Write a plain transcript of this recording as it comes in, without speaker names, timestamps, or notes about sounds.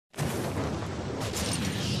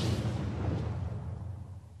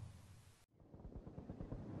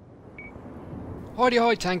Righty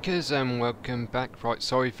hi tankers and welcome back. Right,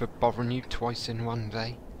 sorry for bothering you twice in one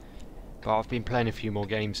day, but I've been playing a few more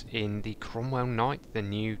games in the Cromwell Knight, the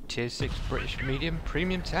new tier 6 British medium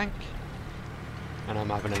premium tank, and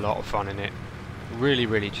I'm having a lot of fun in it.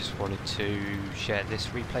 Really just wanted to share this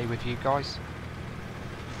replay with you guys.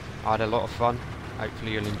 I had a lot of fun.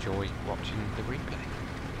 Hopefully you'll enjoy watching the replay.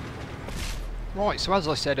 Right, so as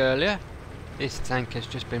I said earlier, this tank has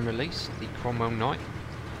just been released, the Cromwell Knight.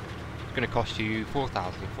 It's going to cost you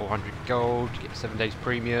 4,400 gold, get 7 days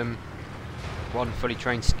premium, 1 fully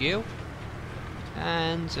trained skill,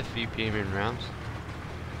 and a few premium rounds.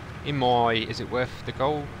 In my "is it worth the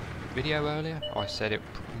gold" video earlier, I said it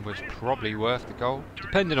was probably worth the gold,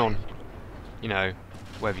 depending on, you know,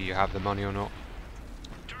 whether you have the money or not.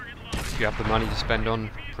 If you have the money to spend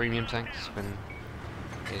on premium tanks, then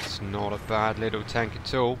it's not a bad little tank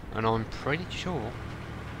at all, and I'm pretty sure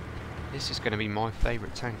this is going to be my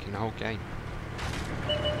favourite tank in the whole game.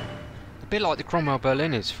 A bit like the Cromwell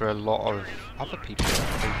Berlin is for a lot of other people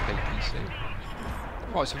who play PC.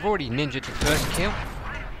 Right, so I've already ninja'd the first kill,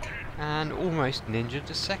 and almost ninja'd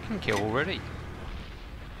the second kill already.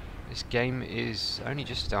 This game is only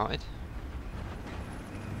just started.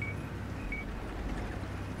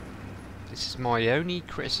 This is my only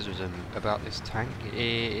criticism about this tank.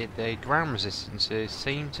 The ground resistances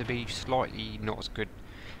seem to be slightly not as good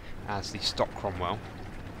as the stock Cromwell.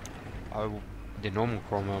 The normal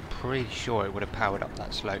Cromwell, pretty sure it would have powered up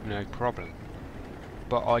that slope no problem,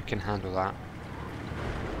 but I can handle that.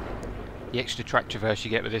 The extra track traverse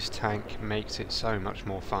you get with this tank makes it so much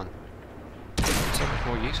more fun, so much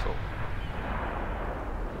more useful.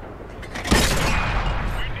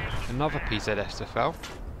 Another PZSFL.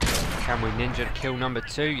 Can we ninja kill number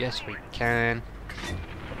 2? Yes we can.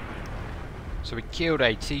 So we killed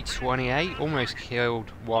a T28, almost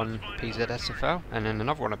killed one PZSFL, and then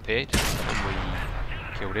another one appeared, and we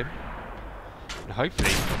killed him. And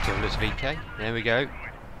hopefully we'll kill this VK. There we go.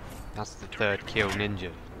 That's the third kill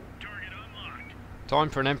ninja.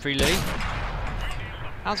 Time for an M3 lead.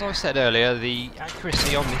 As I said earlier, the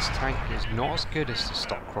accuracy on this tank is not as good as the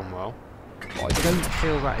stock Cromwell, but I don't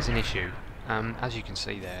feel that is an issue. As you can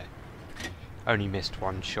see there, only missed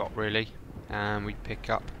one shot really. And we pick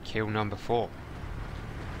up kill number 4.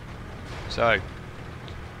 So,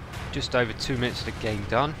 just over 2 minutes of the game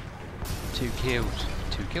done.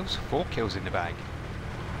 4 kills in the bag.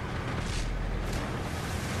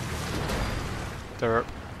 Derp.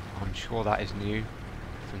 I'm sure that is new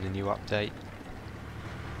from the new update.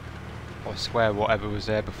 I swear whatever was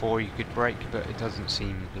there before you could break, but it doesn't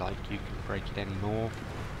seem like you can break it anymore.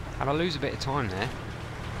 And I lose a bit of time there.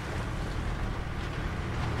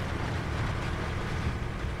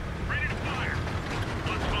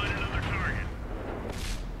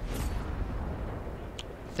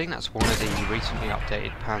 I think that's one of the recently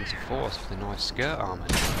updated Panzer IVs with the nice skirt armour.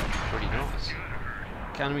 Pretty nice.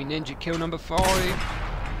 Can we ninja kill number 5?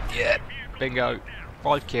 Yep. Bingo.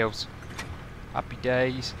 5 kills. Happy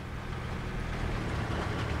days.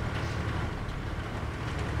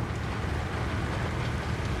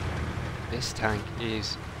 This tank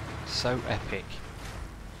is so epic.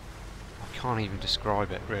 I can't even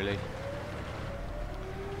describe it really.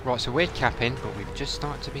 Right, so we're capping, but we've just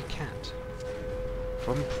started to be capped.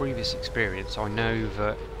 From previous experience, I know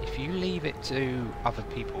that if you leave it to other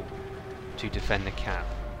people to defend the cap,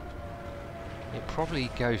 it probably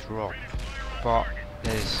goes wrong, but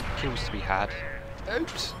there's kills to be had.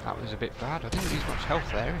 Oops, that was a bit bad. I didn't lose much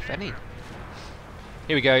health there, if any.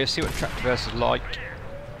 Here we go, let's see what the track traverse is like.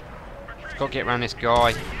 Got to get around this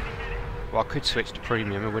guy. Well, I could switch to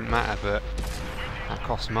premium, it wouldn't matter, but that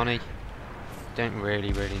costs money. Don't really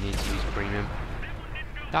need to use premium.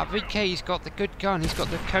 That VK, he's got the good gun, he's got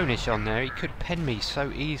the Konish on there, he could pen me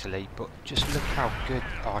so easily, but just look how good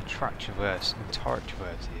our track traverse and turret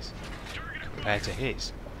traverse is compared to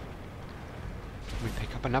his. We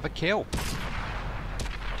pick up another kill.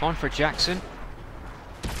 Time for a Jackson.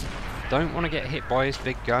 Don't want to get hit by his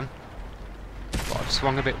big gun, but I've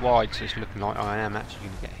swung a bit wide, so it's looking like I am actually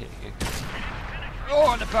going to get hit here.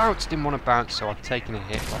 Oh, and a bounce! Didn't want to bounce, so I've taken a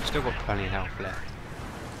hit, but I've still got plenty of health left.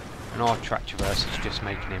 And our track traverse is just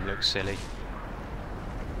making him look silly.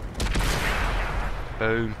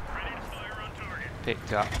 Boom.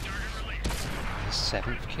 Picked up the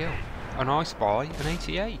 7th kill. And I spy an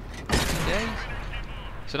 88. 15 days.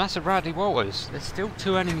 So that's a Radley-Walters. There's still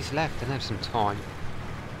 2 enemies left and there's some time.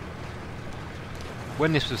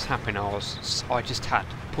 When this was happening, I just had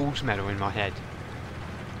Paul's medal in my head.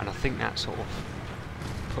 And I think that sort of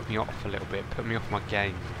put me off a little bit, put me off my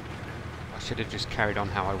game. I should have just carried on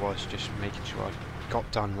how I was, just making sure I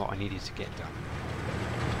got done what I needed to get done.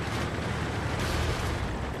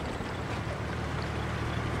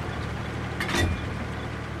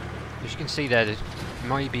 As you can see there, there's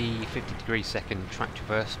maybe 50°-second track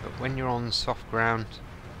traverse, but when you're on soft ground,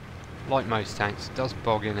 like most tanks, it does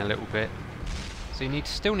bog in a little bit. So you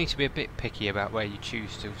still need to be a bit picky about where you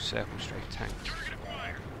choose to circle strafe tank.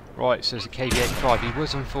 Right, so there's a KV-85. He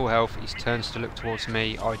was on full health. He turns to look towards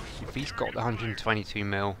me. If he's got the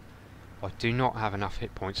 122mm, I do not have enough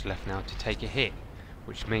hit points left now to take a hit,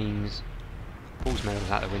 which means pulls medals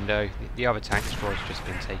out the window. The other tank destroyer's just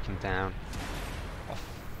been taken down.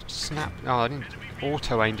 I didn't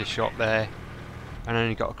auto-aimed a shot there and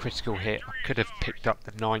only got a critical hit. I could have picked up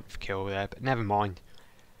the 9th kill there, but never mind.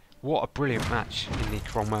 What a brilliant match in the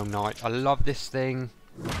Cromwell Knight. I love this thing.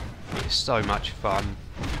 It's so much fun.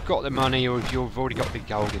 If you've got the money or if you've already got the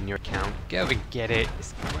gold in your account, go and get it.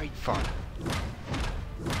 It's great fun.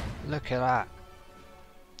 Look at that.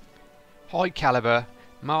 High caliber,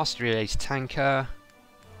 mastery ace tanker.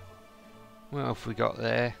 What have we got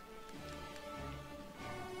there?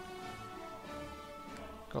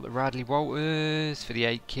 Got the Radley-Walters for the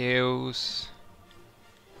 8 kills.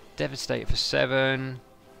 Devastator for 7.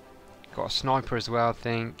 Got a sniper as well, I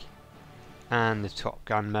think. And the Top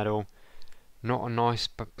Gun medal. Not a nice,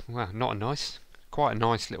 but well, not a nice. Quite a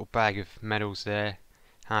nice little bag of medals there.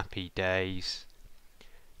 Happy days.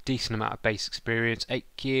 Decent amount of base experience. 8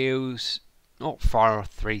 kills. Not far off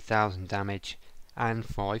 3,000 damage. And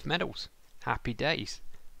 5 medals. Happy days.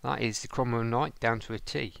 That is the Cromwell Knight down to a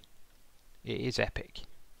T. It is epic.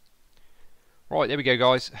 Right, there we go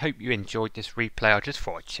guys. Hope you enjoyed this replay. I just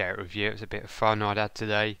thought I'd share it with you. It was a bit of fun I'd had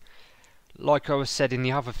today. Like I was said in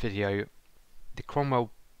the other video, the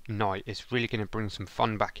Cromwell Knight is really going to bring some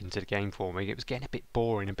fun back into the game for me. It was getting a bit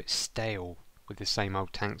boring, a bit stale with the same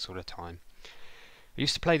old tanks all the time. I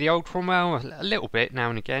used to play the old Cromwell a little bit now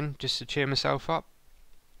and again just to cheer myself up.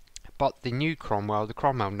 But the new Cromwell, the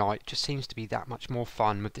Cromwell Knight, just seems to be that much more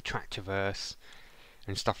fun with the track traverse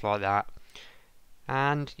and stuff like that.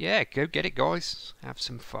 And yeah, go get it guys, have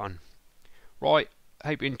some fun. Right,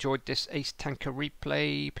 hope you enjoyed this Ace Tanker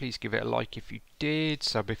replay. Please give it a like if you did,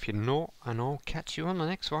 sub if you're not, and I'll catch you on the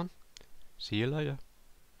next one. See you later.